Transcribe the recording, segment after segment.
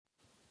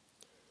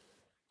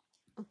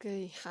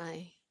Okay,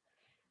 hi.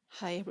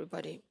 Hi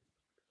everybody.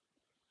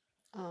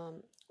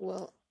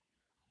 Well,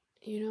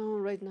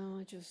 right now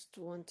I just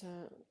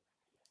wanna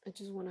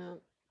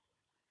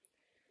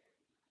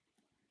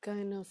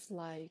kind of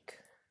like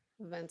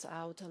vent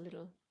out a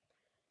little.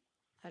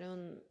 I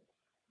don't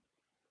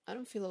I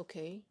don't feel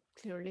okay.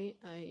 Clearly,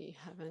 I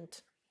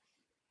haven't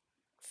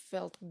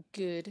felt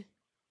good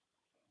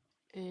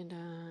in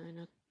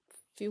a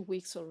few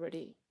weeks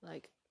already.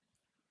 Like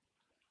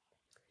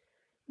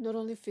not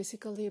only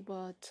physically,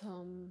 but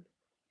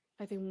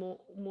I think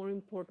more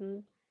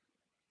important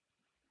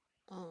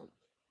um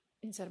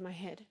inside my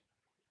head.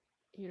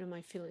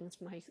 My feelings,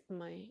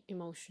 my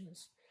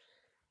emotions.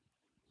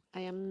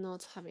 I am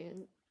not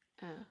having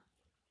a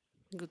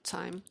good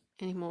time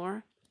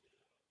anymore.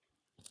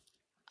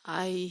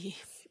 I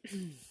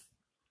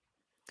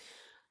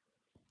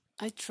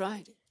I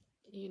tried,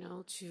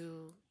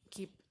 to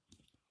keep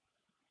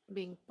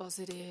being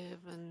positive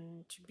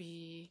and to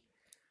be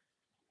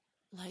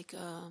like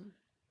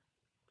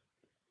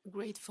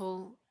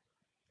grateful.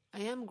 I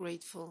am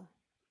grateful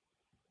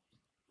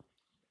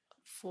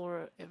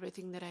for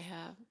everything that I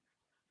have,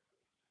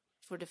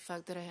 for the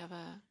fact that I have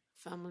a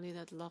family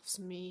that loves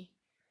me,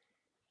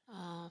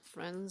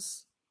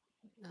 friends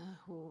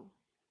who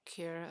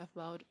care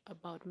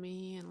about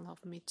me and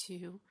love me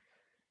too.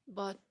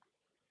 But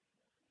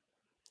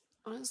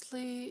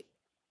honestly,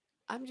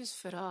 I'm just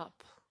fed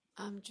up.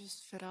 I'm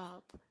just fed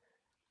up.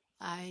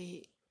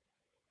 I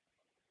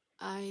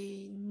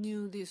I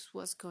knew this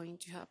was going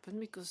to happen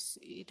because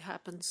it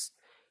happens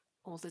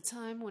all the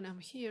time when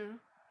I'm here.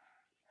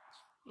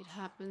 It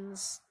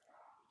happens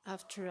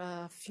after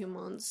a few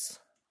months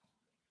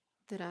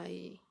that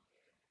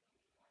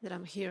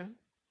I'm here,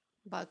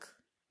 back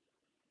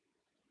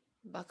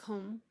back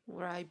home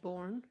where I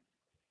born.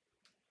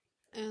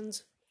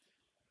 And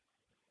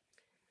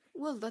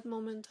well, that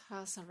moment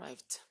has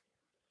arrived.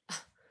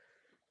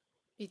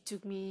 It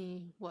took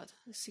me, what,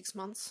 6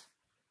 months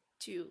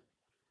to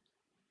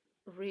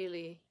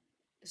really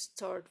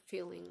start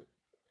feeling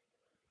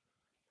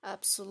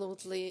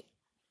absolutely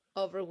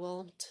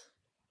overwhelmed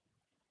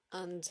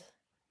and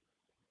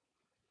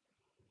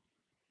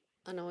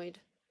annoyed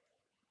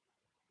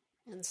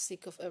and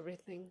sick of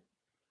everything.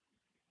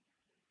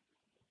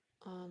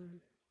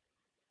 Um,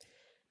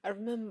 I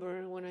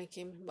remember when I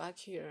came back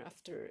here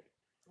after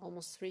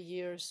almost 3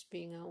 years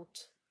being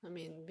out,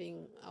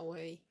 being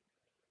away.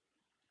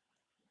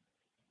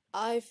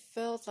 I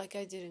felt like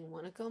I didn't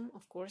want to come.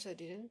 Of course, I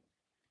didn't.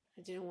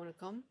 I didn't want to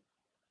come.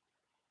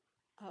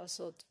 I was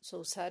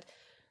so sad.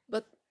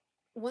 But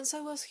once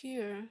I was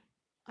here,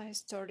 I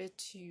started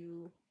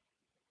to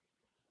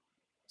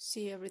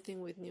see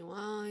everything with new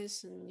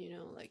eyes and,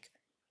 like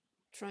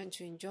trying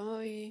to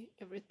enjoy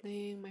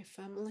everything, my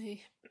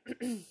family,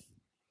 the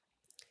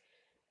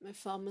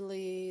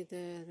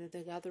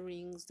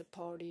gatherings, the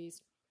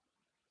parties.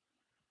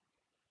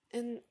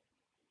 And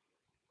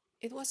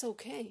it was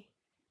okay.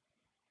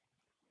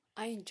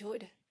 I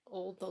enjoyed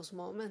all those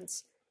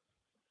moments,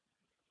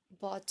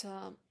 but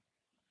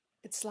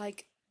it's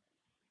like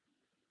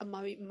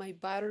my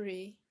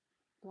battery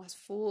was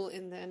full,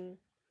 and then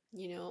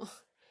you know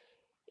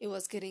it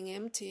was getting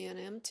empty and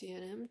empty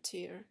and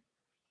emptier,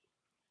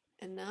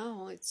 and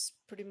now it's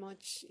pretty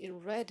much in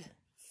red,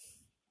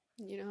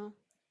 you know.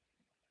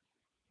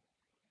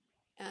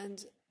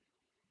 And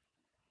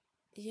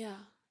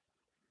yeah,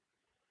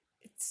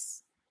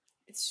 it's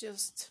it's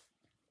just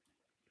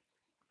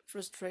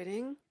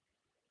frustrating.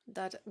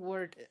 That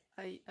word,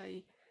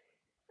 I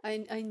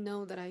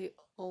know that I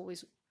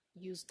always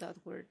use that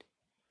word,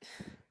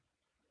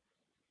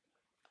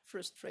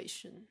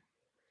 frustration.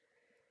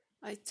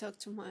 I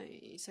talked to my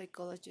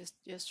psychologist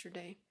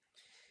yesterday,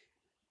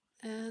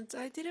 and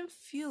I didn't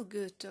feel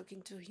good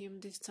talking to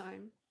him this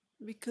time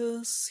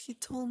because he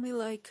told me,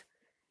 like,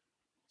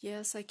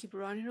 yes, I keep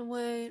running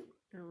away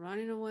and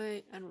running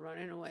away and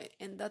running away,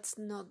 and that's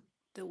not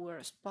the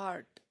worst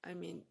part.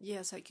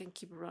 Yes, I can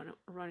keep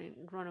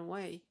run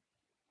away.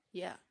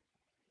 Yeah,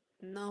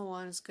 no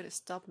one's gonna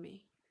stop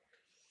me.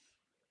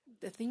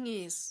 The thing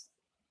is,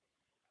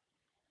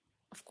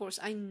 of course,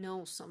 I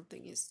know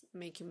something is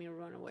making me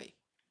run away,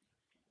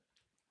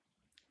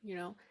 you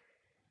know,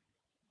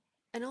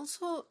 and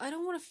also I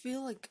don't want to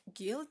feel like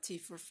guilty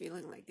for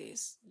feeling like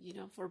this,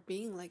 for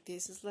being like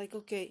this. It's like,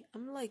 okay,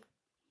 I'm like,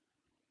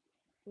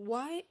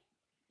 why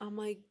am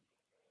I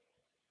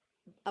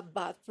a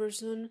bad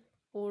person,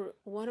 or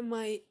why am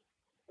I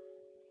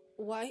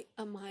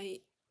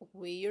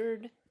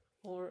weird,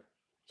 or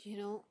you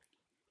know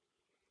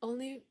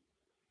only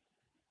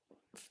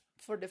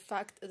for the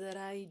fact that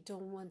I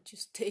don't want to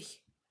stay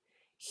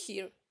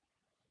here.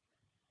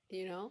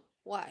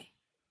 Why?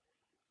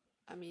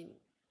 I mean,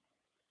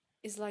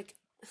 it's like,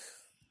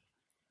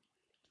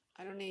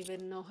 I don't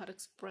even know how to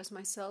express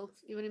myself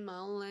even in my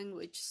own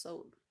language,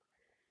 so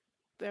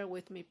bear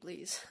with me,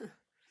 please.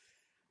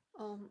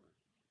 um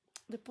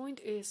the point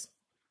is,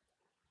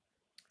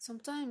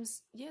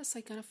 sometimes, yes,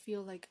 I kind of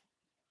feel like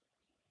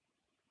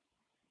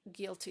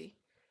guilty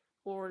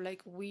or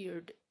like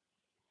weird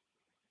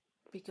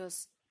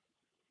because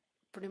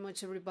pretty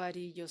much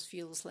everybody just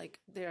feels like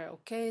they're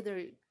okay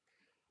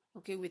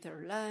with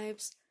their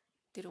lives.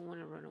 They don't want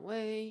to run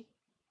away.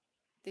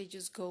 They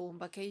just go on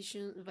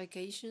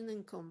vacation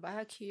and come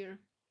back here,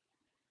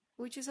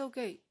 which is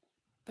okay.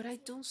 But I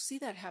don't see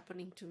that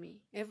happening to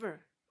me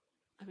ever.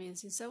 I mean,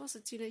 since I was a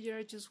teenager,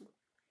 I just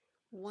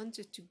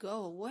wanted to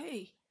go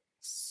away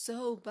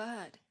so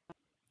bad.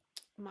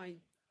 My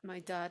my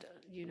dad,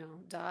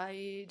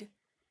 died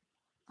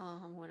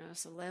when I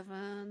was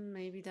 11.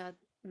 Maybe that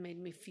made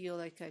me feel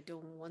like I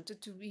don't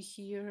wanted to be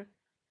here.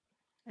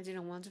 I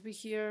didn't want to be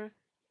here,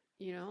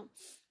 you know.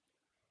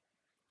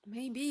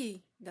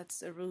 Maybe that's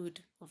the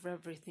root of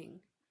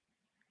everything.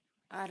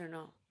 I don't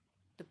know.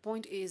 The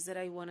point is that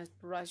I want to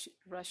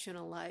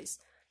rationalize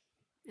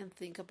and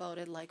think about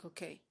it like,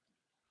 okay,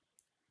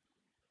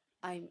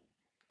 I'm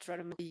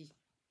trying to be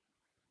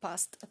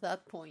past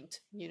that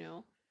point.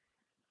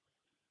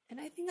 And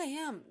I think I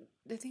am.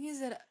 The thing is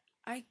that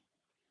I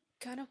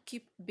kind of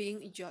keep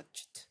being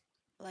judged.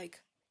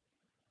 Like,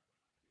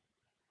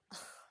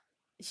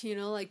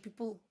 like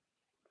people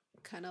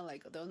kind of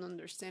like don't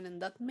understand,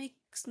 and that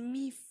makes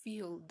me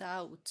feel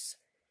doubts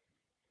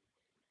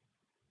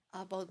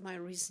about my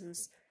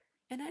reasons.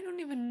 And I don't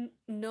even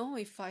know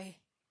if I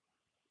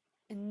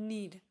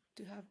need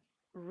to have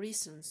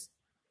reasons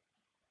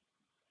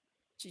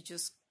to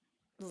just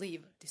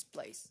leave this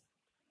place.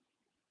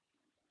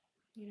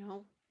 You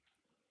know,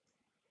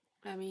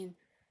 I mean,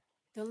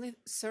 the only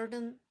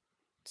certain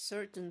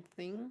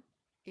thing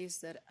is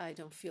that I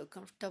don't feel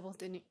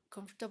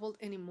comfortable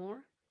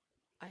anymore.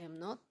 I am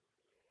not.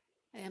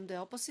 I am the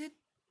opposite.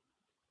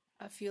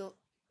 I feel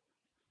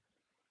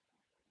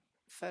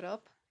fed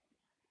up.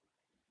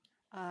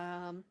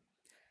 Um,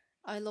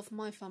 I love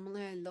my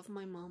family. I love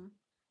my mom,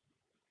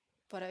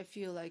 but I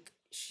feel like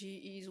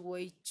she is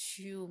way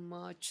too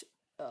much.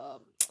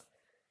 How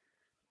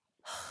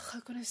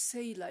can I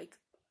say, like,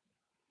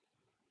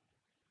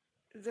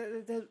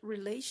 the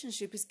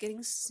relationship is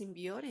getting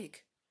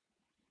symbiotic,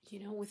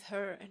 with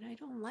her, and I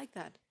don't like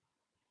that.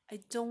 I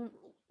don't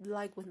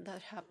like when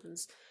that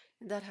happens,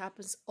 and that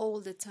happens all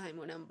the time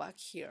when I'm back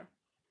here.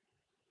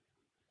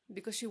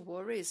 Because she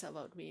worries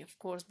about me, of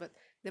course, but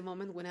the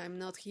moment when I'm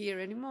not here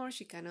anymore,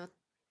 she cannot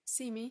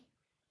see me.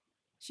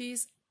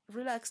 She's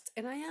relaxed,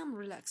 and I am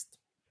relaxed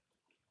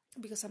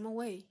because I'm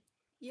away.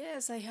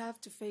 Yes, I have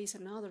to face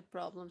another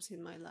problems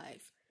in my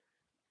life.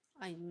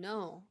 I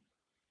know.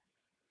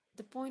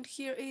 The point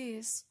here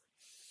is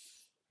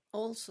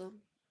also,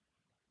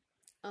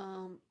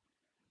 um,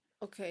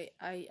 okay,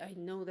 I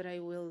know that I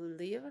will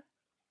leave,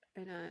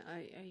 and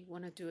I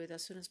want to do it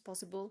as soon as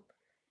possible.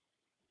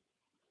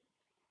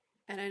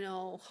 And I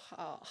know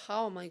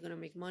how am I gonna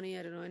make money.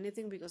 I don't know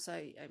anything because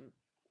I'm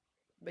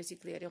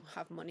basically I don't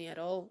have money at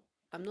all.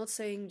 I'm not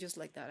saying just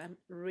like that. I'm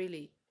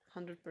really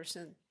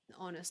 100%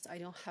 honest. I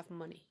don't have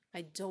money.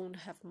 I don't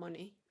have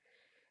money.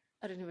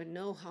 I don't even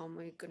know how am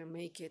I gonna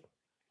make it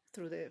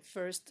through the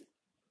first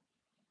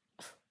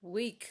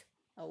week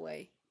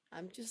away.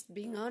 I'm just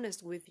being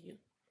honest with you,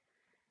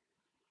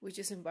 which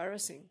is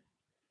embarrassing.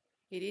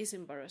 It is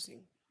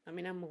embarrassing. I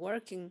mean, I'm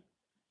working,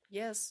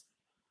 yes,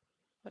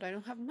 but I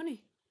don't have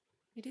money.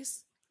 It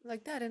is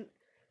like that. And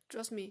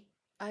trust me,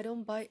 I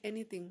don't buy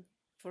anything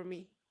for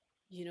me.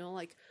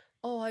 Like,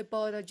 oh, I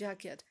bought a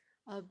jacket.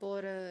 I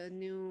bought a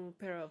new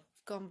pair of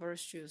Converse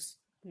shoes.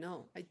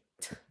 No,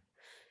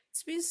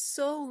 it's been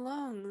so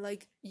long,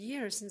 like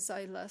years since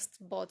I last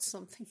bought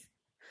something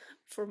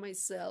for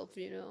myself.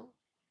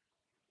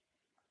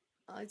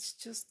 It's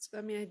just,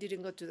 I mean, I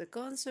didn't go to the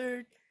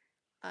concert.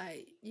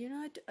 I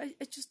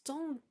just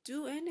don't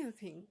do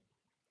anything.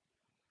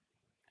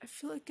 I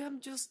feel like I'm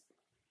just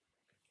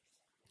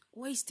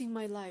wasting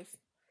my life.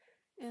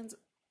 And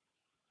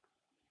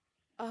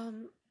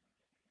um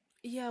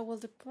yeah, well,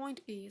 the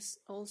point is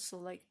also,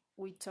 like,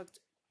 we talked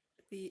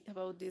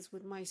about this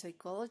with my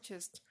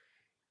psychologist.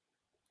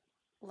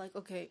 Like,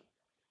 okay,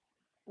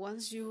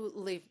 once you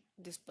leave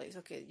this place,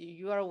 okay,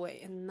 you are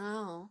away, and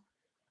now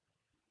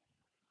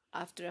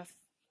after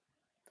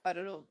I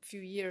don't know,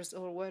 few years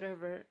or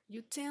whatever,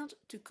 you tend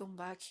to come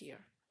back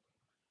here.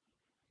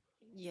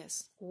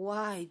 Yes,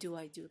 why do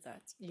I do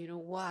that?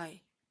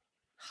 Why?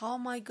 How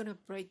am I gonna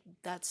break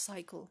that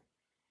cycle?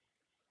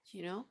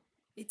 you know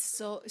it's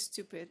so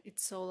stupid.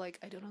 It's so, like,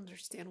 I don't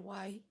understand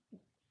why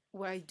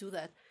I do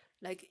that.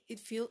 Like,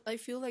 I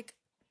feel like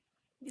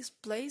this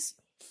place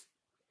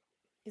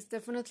is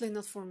definitely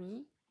not for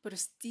me, but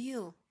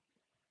still,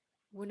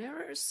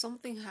 whenever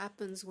something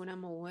happens when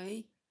I'm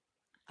away,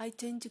 I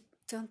tend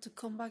to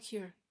come back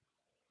here,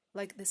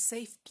 like the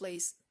safe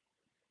place.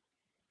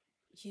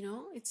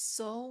 It's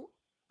so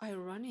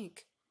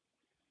ironic.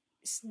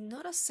 It's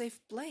not a safe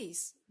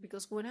place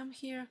because when I'm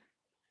here,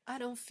 I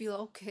don't feel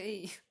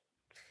okay.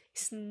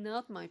 It's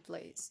not my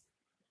place.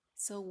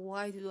 So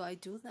why do I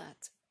do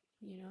that?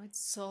 It's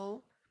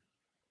so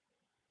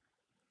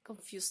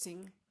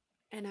confusing.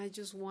 And I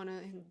just want to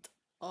end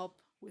up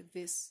with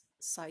this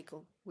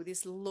cycle, with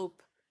this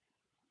loop.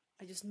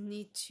 I just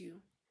need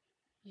to,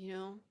 you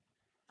know?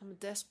 I'm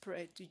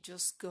desperate to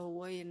just go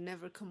away and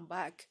never come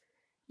back.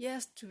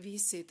 Yes, to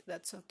visit,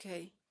 that's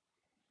okay.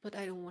 But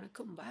I don't want to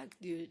come back,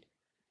 dude.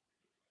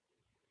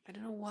 I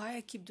don't know why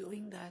I keep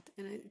doing that.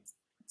 And it's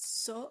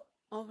so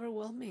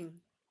overwhelming.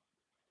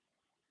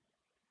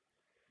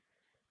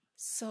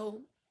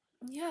 So,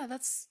 yeah,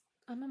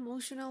 I'm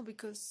emotional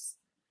because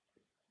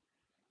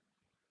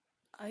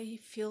I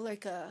feel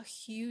like a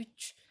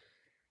huge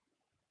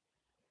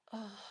uh,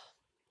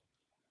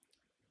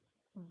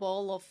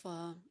 ball of,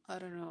 I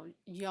don't know,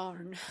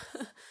 yarn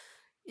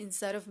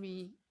inside of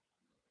me.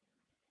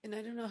 And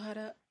I don't know how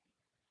to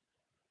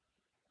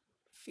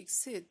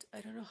fix it.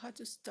 I don't know how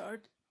to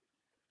start,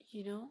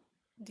 you know,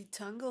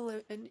 detangle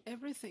it and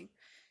everything.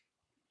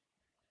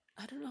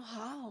 I don't know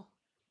how.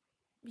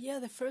 Yeah,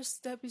 the first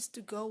step is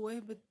to go away,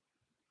 but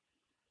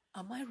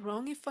am I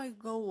wrong if I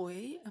go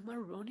away? Am I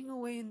running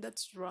away and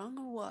that's wrong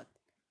or what?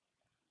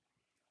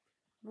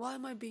 Why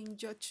am I being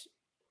judged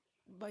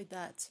by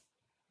that?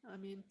 I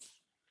mean,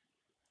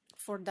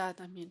 for that,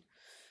 I mean,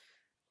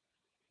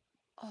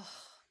 oh,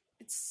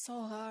 it's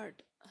so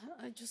hard.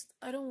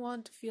 I don't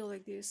want to feel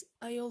like this.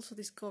 I also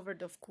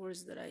discovered, of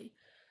course, that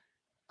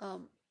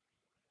um,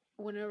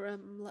 whenever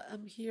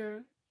I'm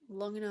here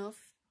long enough,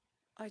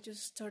 I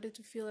just started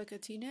to feel like a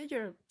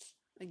teenager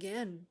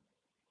again,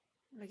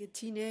 like a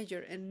teenager,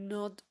 and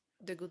not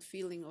the good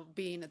feeling of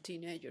being a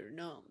teenager.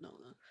 No, no,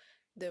 no.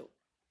 The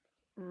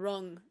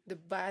wrong, the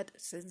bad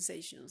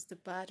sensations, the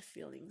bad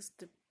feelings,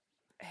 the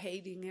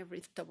hating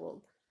every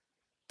trouble,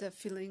 the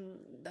feeling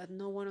that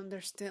no one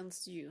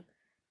understands you,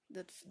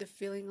 that the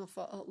feeling of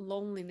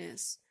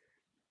loneliness.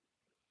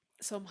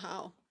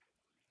 Somehow,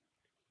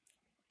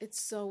 it's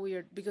so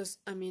weird because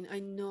I mean I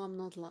know I'm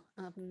not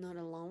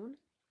alone.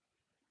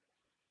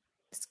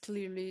 It's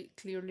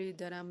clearly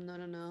that I'm not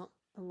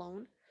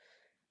alone.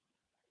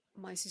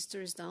 My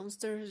sister is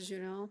downstairs, you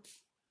know.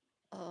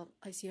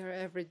 I see her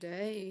every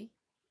day.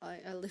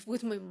 I live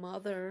with my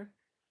mother.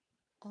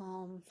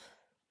 Um,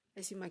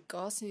 I see my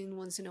cousin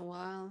once in a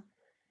while.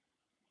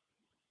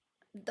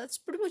 That's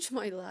pretty much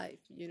my life,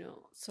 you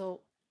know.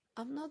 So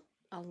I'm not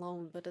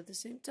alone, but at the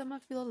same time, I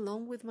feel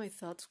alone with my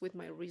thoughts, with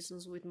my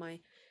reasons, with my.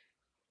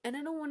 And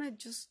I don't want to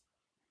just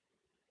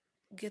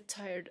get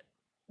tired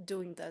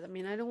doing that. I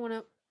mean, I don't want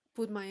to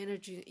put my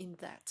energy in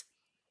that.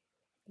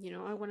 You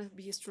know, I want to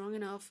be strong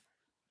enough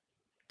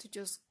to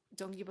just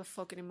don't give a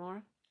fuck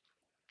anymore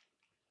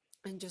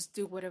and just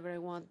do whatever I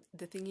want.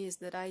 The thing is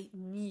that I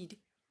need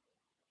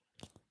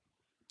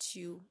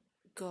to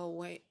go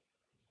away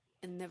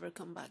and never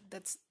come back.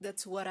 That's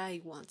what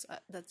I want.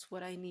 That's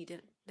what I need.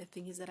 And the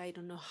thing is that I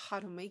don't know how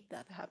to make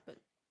that happen.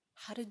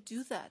 How to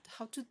do that?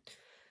 How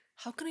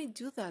can I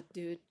do that,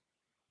 dude?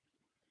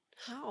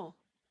 How?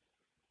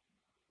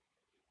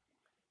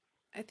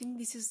 I think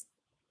this is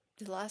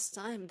the last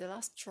time, the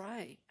last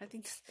try. I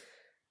think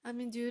I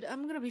mean, dude,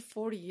 I'm gonna be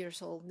 40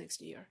 years old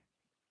next year.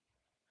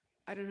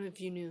 I don't know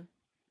if you knew.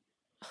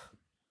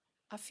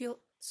 I feel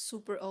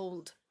super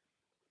old.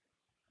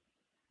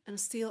 And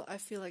still I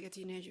feel like a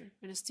teenager.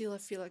 And still I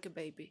feel like a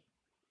baby.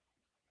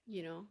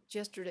 You know,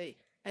 yesterday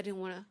I didn't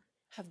want to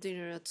have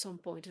dinner at some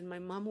point, and my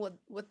mom,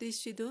 what did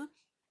she do?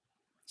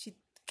 She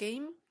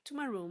came to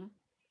my room,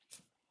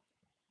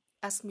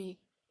 asked me,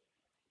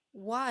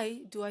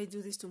 why do I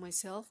do this to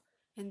myself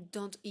and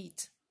don't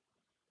eat?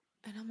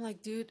 And I'm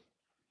like, dude,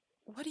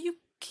 what do you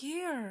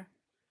care?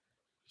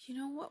 You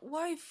know what?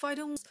 Why if I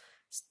don't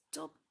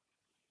stop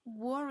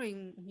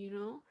worrying, you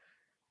know?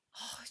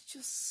 Oh, it's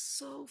just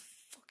so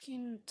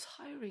fucking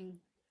tiring.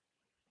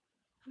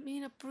 I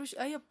mean,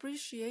 I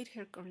appreciate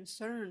her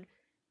concern,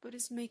 but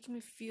it's making me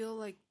feel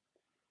like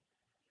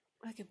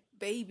a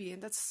baby,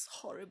 and that's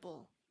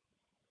horrible.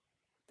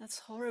 That's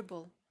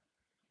horrible.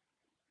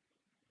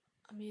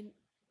 I mean,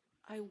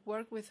 I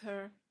work with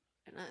her,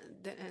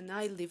 and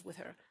I live with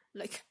her.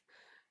 Like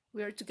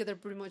we are together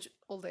pretty much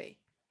all day,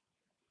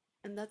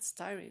 and that's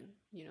tiring.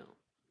 You know.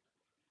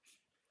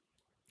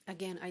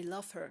 Again, I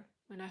love her,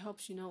 and I hope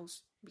she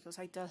knows because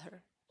I tell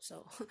her.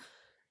 So,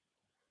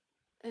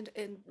 and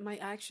my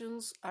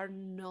actions are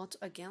not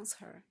against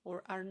her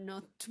or are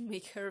not to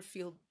make her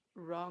feel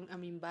wrong. I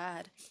mean,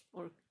 bad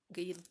or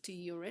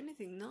guilty or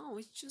anything. No,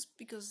 it's just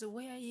because the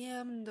way I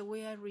am, the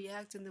way I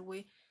react, and the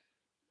way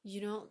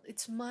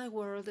it's my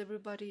world.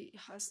 Everybody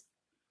has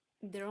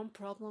their own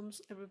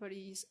problems.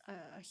 Everybody's a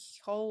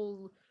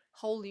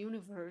whole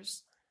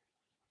universe,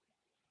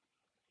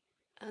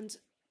 and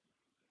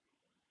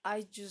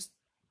I just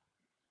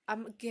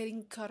I'm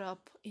getting caught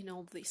up in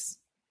all this.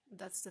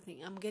 That's the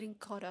thing. I'm getting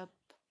caught up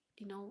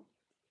in all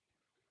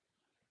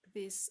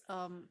this.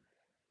 How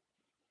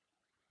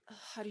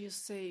do you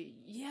say?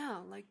 Yeah,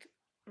 like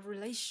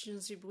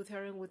relationship with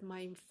her and with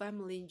my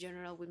family in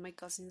general, with my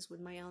cousins, with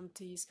my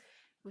aunties,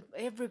 with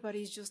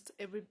everybody. Is just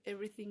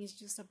everything is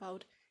just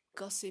about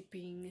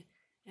gossiping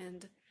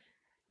and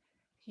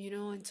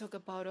and talk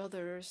about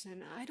others.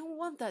 And I don't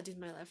want that in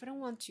my life. I don't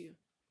want to.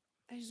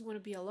 I just want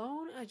to be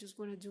alone. I just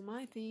want to do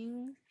my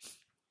thing.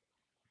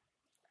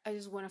 I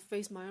just want to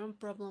face my own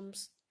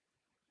problems.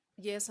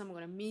 Yes, I'm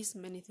going to miss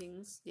many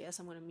things. Yes,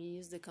 I'm going to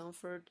miss the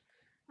comfort.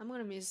 I'm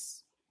going to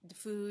miss the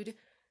food,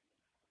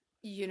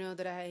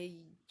 that I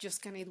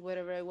just can eat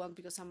whatever I want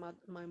because I'm at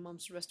my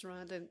mom's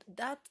restaurant, and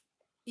that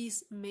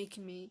is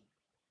making me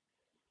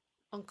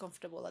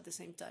uncomfortable at the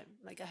same time.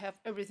 Like I have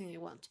everything I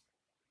want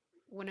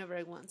whenever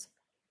I want.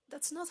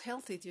 That's not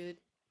healthy, dude.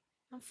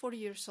 I'm 40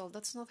 years old.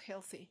 That's not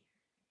healthy.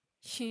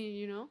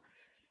 You know?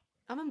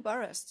 I'm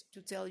embarrassed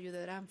to tell you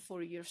that I'm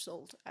 40 years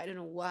old. I don't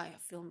know why I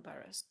feel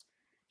embarrassed.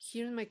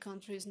 Here in my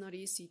country, it's not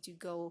easy to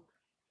go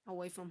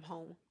away from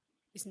home.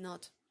 It's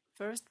not.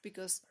 First,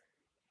 because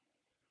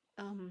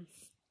um,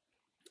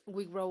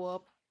 we grow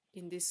up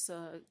in this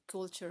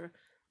culture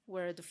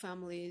where the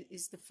family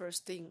is the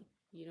first thing,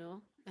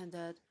 and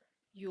that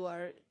you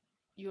are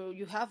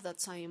you have that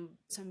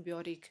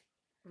symbiotic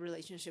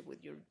relationship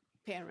with your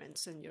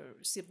parents and your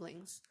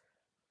siblings,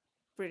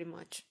 pretty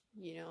much,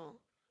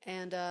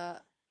 and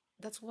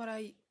that's what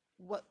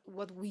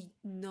we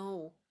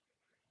know.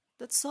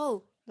 That's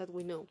all that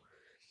we know.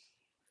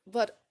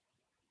 But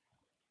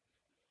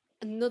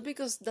not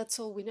because that's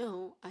all we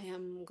know, I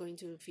am going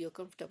to feel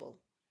comfortable.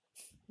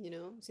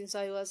 Since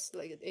I was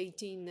like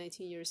 18,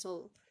 19 years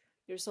old,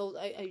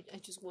 I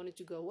just wanted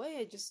to go away.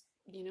 I just,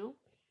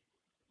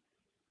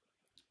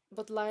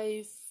 but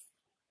life,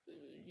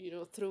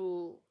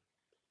 through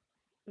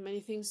many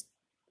things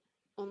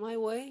on my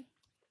way,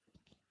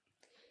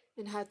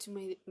 and had to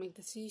make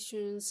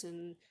decisions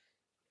and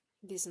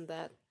this and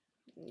that.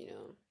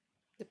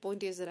 The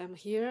point is that I'm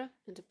here,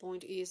 and the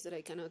point is that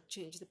I cannot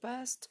change the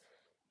past,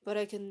 but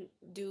I can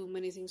do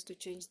many things to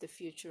change the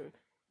future.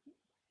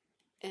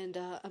 And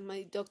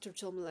my doctor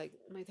told me, like,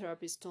 my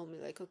therapist told me,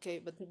 like, okay,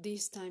 but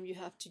this time you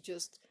have to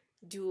just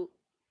do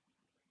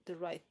the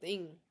right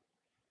thing,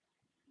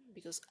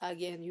 because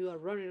again, you are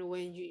running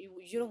away, and you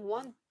don't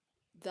want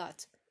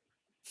that.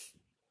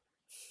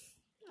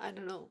 I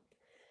don't know.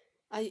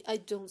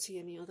 I don't see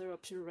any other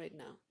option right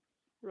now.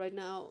 Right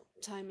now,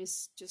 time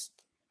is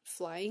just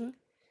flying.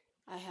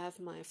 I have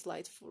my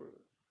flight for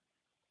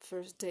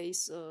first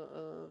days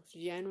of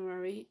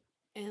January,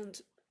 and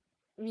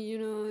you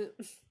know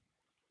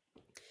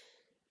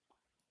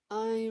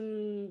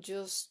I'm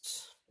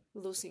just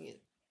losing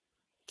it.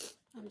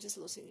 I'm just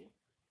losing it.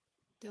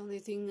 The only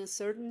thing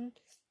certain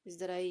is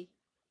that I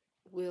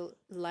will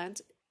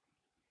land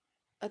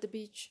at the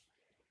beach,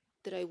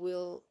 that I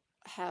will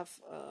have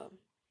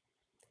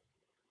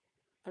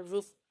a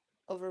roof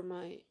over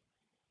my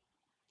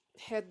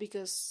head,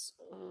 because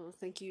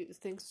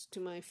thanks to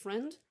my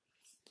friend,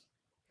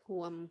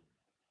 who I'm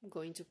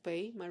going to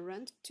pay my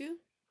rent to,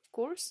 of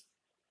course.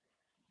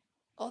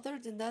 Other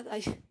than that,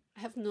 I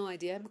have no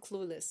idea. I'm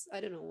clueless.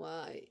 I don't know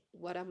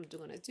what I'm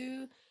gonna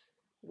do,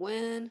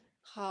 when,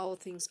 how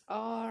things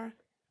are,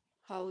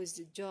 how is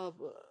the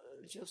job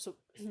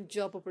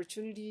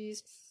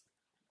opportunities.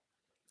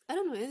 I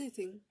don't know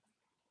anything.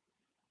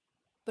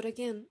 But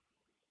again,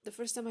 the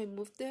first time I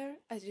moved there,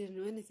 I didn't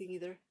know anything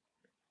either.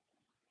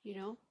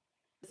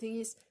 The thing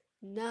is,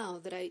 now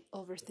that I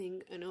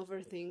overthink and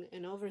overthink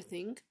and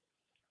overthink,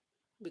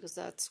 because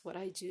that's what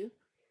I do,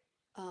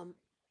 um,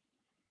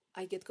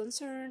 I get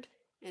concerned,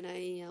 and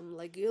I am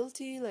like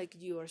guilty, like,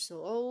 you are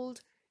so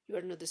old, you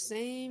are not the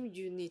same,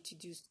 you need to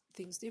do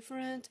things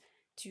different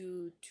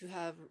to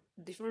have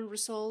different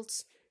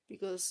results,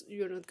 because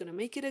you're not gonna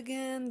make it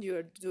again,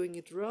 you're doing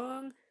it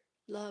wrong,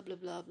 blah blah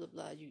blah blah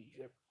blah.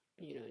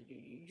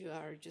 You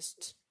are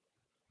just,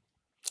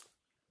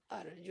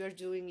 I don't know, you are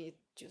doing it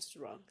just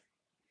wrong.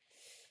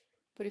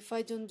 But if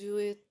I don't do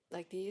it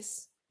like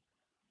this,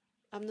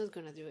 I'm not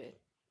gonna do it.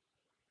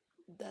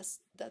 That's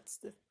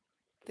the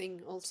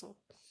thing also.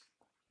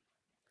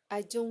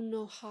 I don't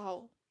know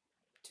how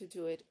to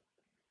do it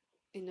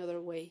another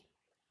way.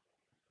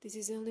 This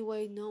is the only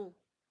way I know.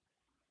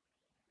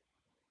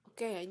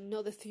 Okay, I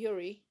know the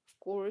theory, of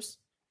course.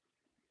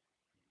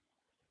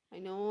 I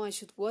know I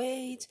should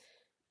wait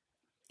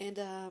and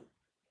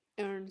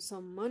earn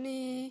some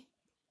money,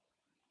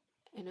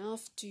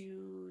 enough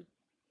to,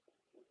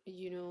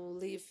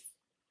 live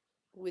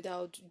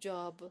without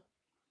job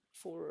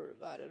for,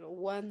 I don't know,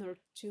 1 or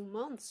 2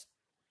 months.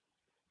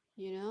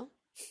 You know,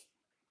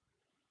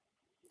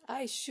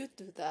 I should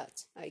do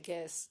that, I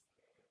guess.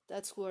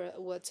 That's what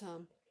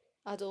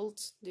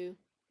adults do.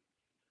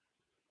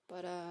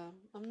 But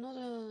I'm not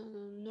a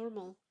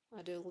normal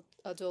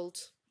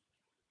adult,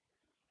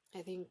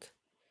 I think.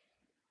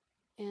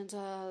 And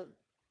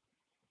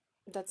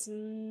that's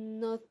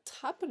not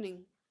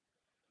happening.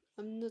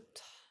 I'm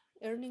not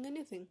earning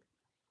anything.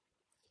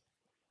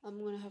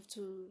 I'm gonna have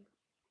to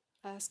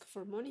ask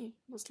for money,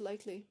 most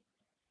likely.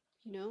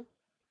 You know?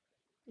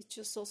 It's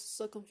just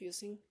so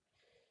confusing.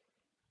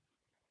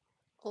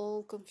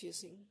 All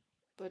confusing.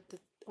 But the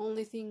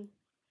only thing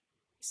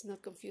is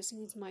not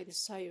confusing is my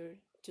desire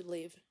to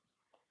leave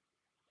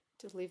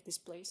this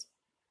place.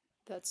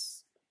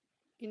 That's,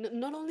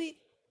 not only,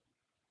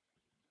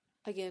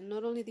 again,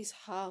 not only this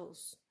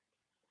house,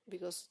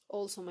 because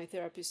also my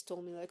therapist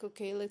told me, like,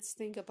 okay, let's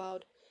think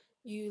about,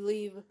 you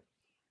leave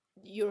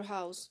your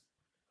house,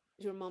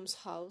 your mom's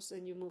house,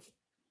 and you move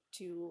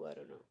to, I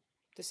don't know,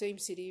 the same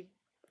city,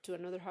 to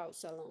another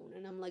house alone.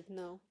 And I'm like,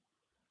 no,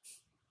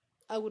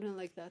 I wouldn't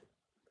like that.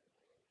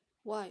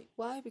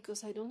 Why?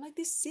 Because I don't like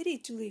this city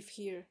to live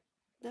here.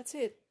 That's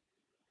it.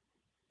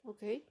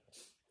 Okay?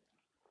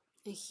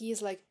 And he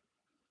is like,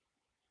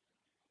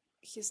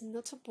 he's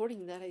not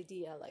supporting that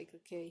idea. Like,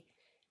 okay,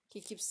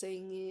 he keeps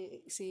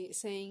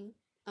saying,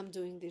 I'm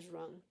doing this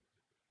wrong.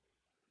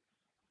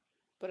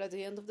 But at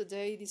the end of the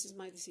day, this is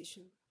my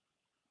decision,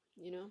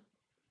 you know?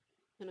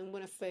 And I'm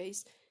gonna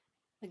face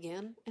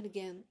again and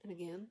again and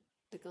again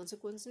the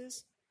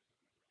consequences.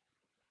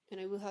 And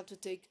I will have to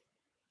take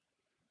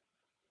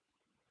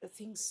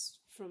things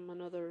from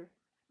another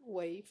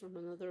way, from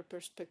another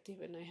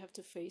perspective, and I have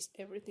to face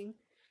everything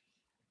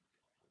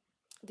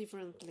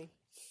differently.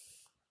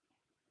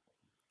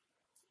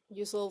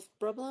 You solve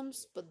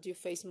problems, but you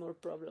face more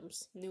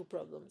problems, new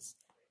problems.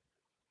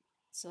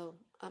 So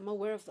I'm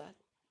aware of that.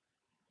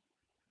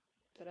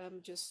 That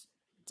I'm just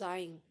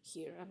dying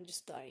here. I'm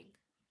just dying.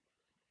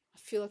 I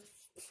feel like,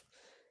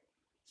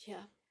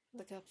 yeah,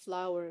 like a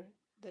flower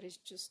that is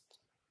just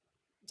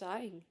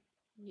dying,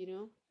 you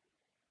know?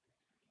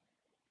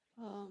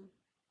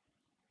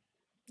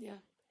 Yeah.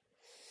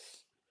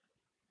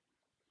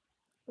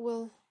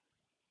 Well,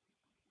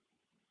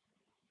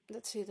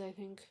 that's it, I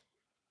think.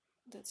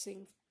 That's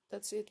it.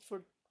 That's it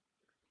for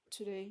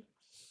today.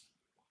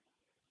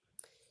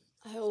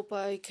 I hope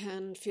I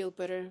can feel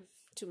better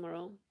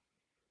tomorrow.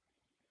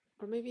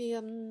 Or maybe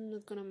I'm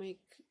not gonna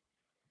make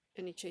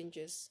any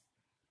changes.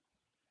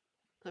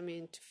 I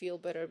mean, to feel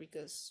better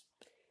because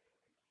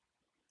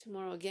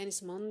tomorrow again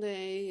is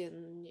Monday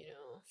and,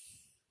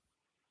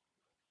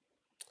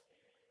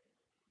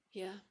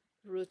 yeah,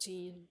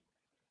 routine.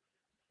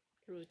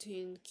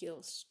 Routine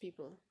kills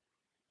people.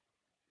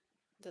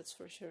 That's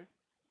for sure.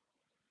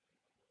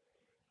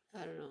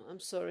 I don't know. I'm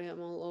sorry,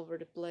 I'm all over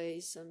the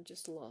place. I'm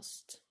just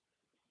lost.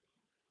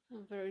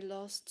 I'm very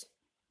lost.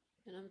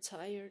 And I'm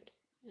tired.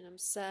 And I'm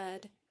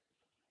sad.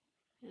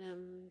 And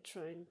I'm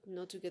trying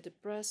not to get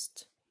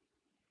depressed.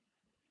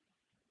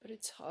 But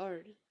it's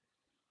hard.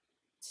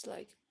 It's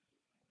like,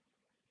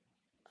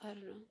 I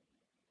don't know.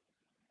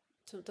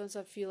 Sometimes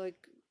I feel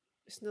like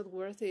it's not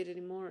worth it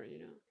anymore.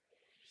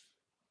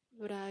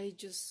 But I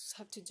just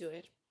have to do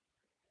it.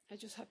 I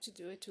just have to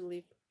do it to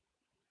live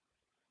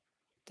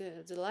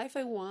the life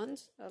I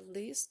want, at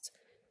least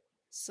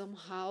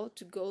somehow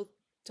to go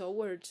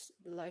towards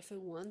the life I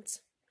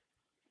want.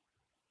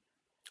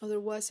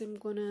 Otherwise, I'm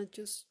gonna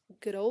just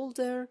get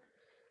older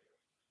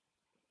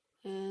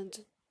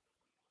and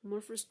more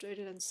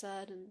frustrated and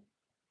sad and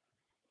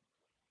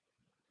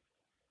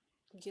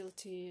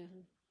guilty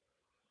and,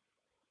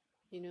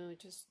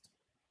 just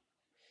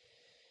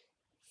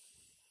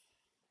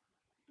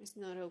it's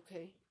not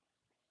okay.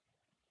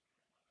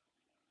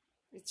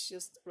 It's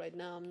just right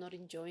now I'm not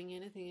enjoying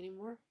anything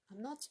anymore.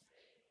 I'm not.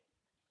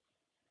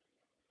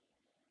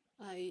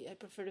 I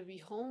prefer to be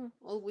home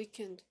all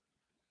weekend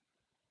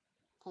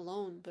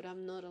alone, but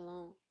I'm not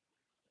alone.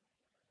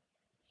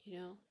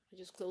 I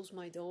just close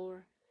my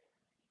door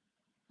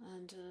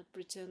and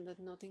pretend that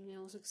nothing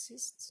else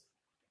exists.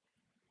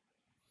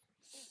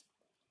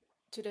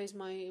 Today's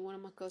one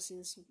of my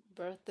cousin's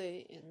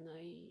birthday, and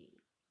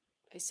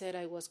I said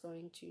I was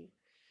going to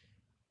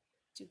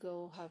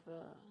go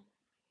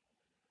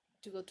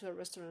to a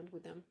restaurant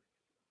with them,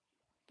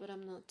 but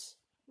I'm not.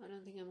 I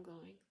don't think I'm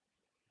going.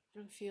 I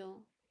don't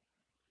feel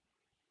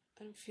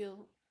I don't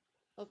feel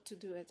up to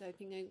do it. I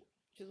think I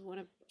just want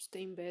to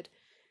stay in bed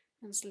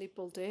and sleep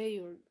all day,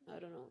 or I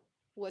don't know,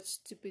 watch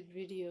stupid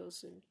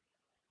videos. And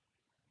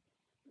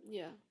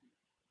yeah,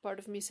 part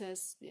of me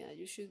says, yeah,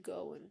 you should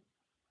go and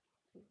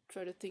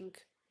try to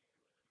think,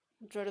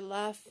 and try to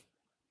laugh,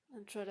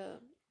 and try to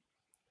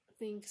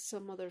think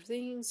some other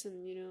things,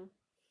 and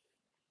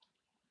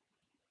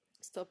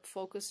stop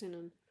focusing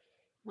on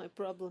my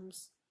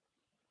problems.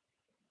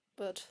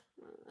 But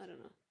I don't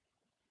know.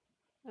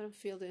 I don't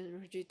feel the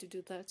energy to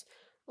do that.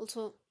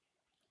 Also,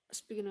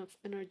 speaking of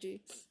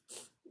energy,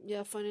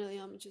 yeah, finally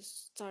I'm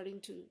just starting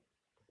to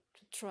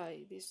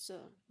try this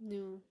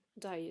new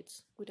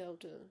diet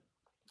without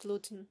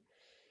gluten.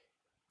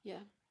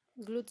 Yeah,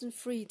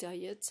 gluten-free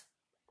diet,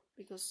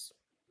 because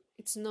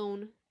it's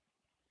known,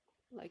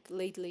 like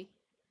lately,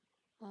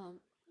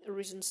 um,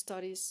 recent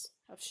studies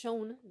have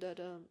shown that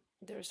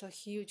there's a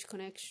huge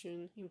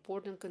connection,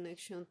 important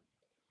connection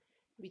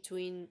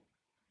between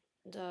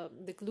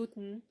the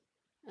gluten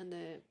and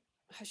the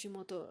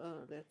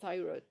Hashimoto, the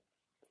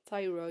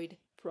thyroid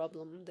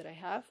problem that I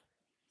have,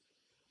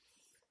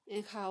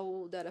 and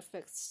how that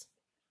affects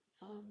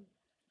um,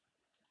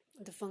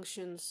 the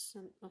functions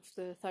of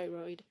the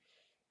thyroid.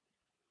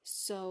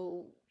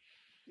 So,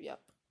 yep,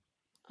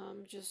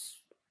 I'm just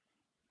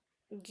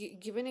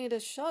giving it a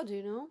shot.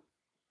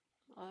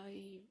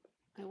 I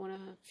want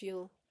to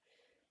feel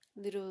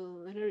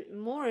little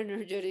more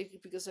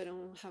energetic because I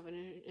don't have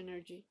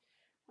energy.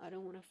 I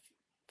don't want to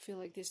feel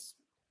like this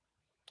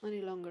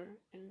any longer,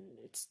 and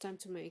it's time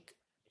to make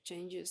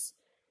changes.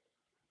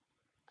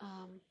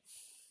 Um,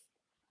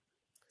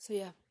 so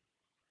yeah,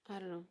 I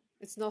don't know.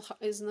 It's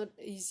not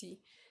easy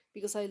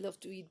because I love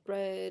to eat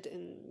bread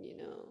and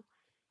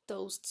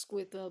toasts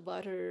with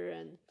butter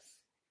and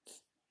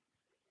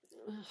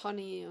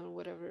honey or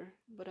whatever,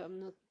 but I'm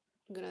not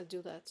gonna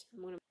do that.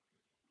 I'm gonna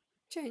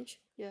change.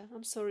 Yeah,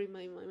 I'm sorry,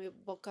 my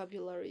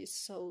vocabulary is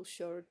so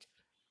short.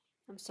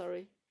 I'm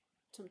sorry.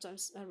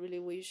 Sometimes I really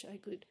wish I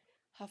could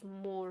have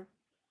more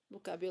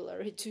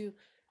vocabulary to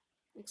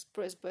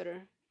express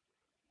better.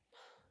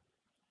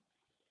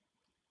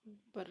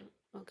 But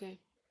okay.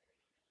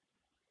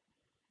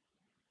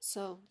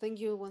 So, thank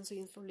you once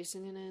again for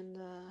listening,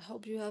 and I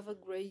hope you have a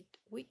great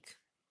week.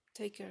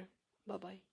 Take care. Bye bye.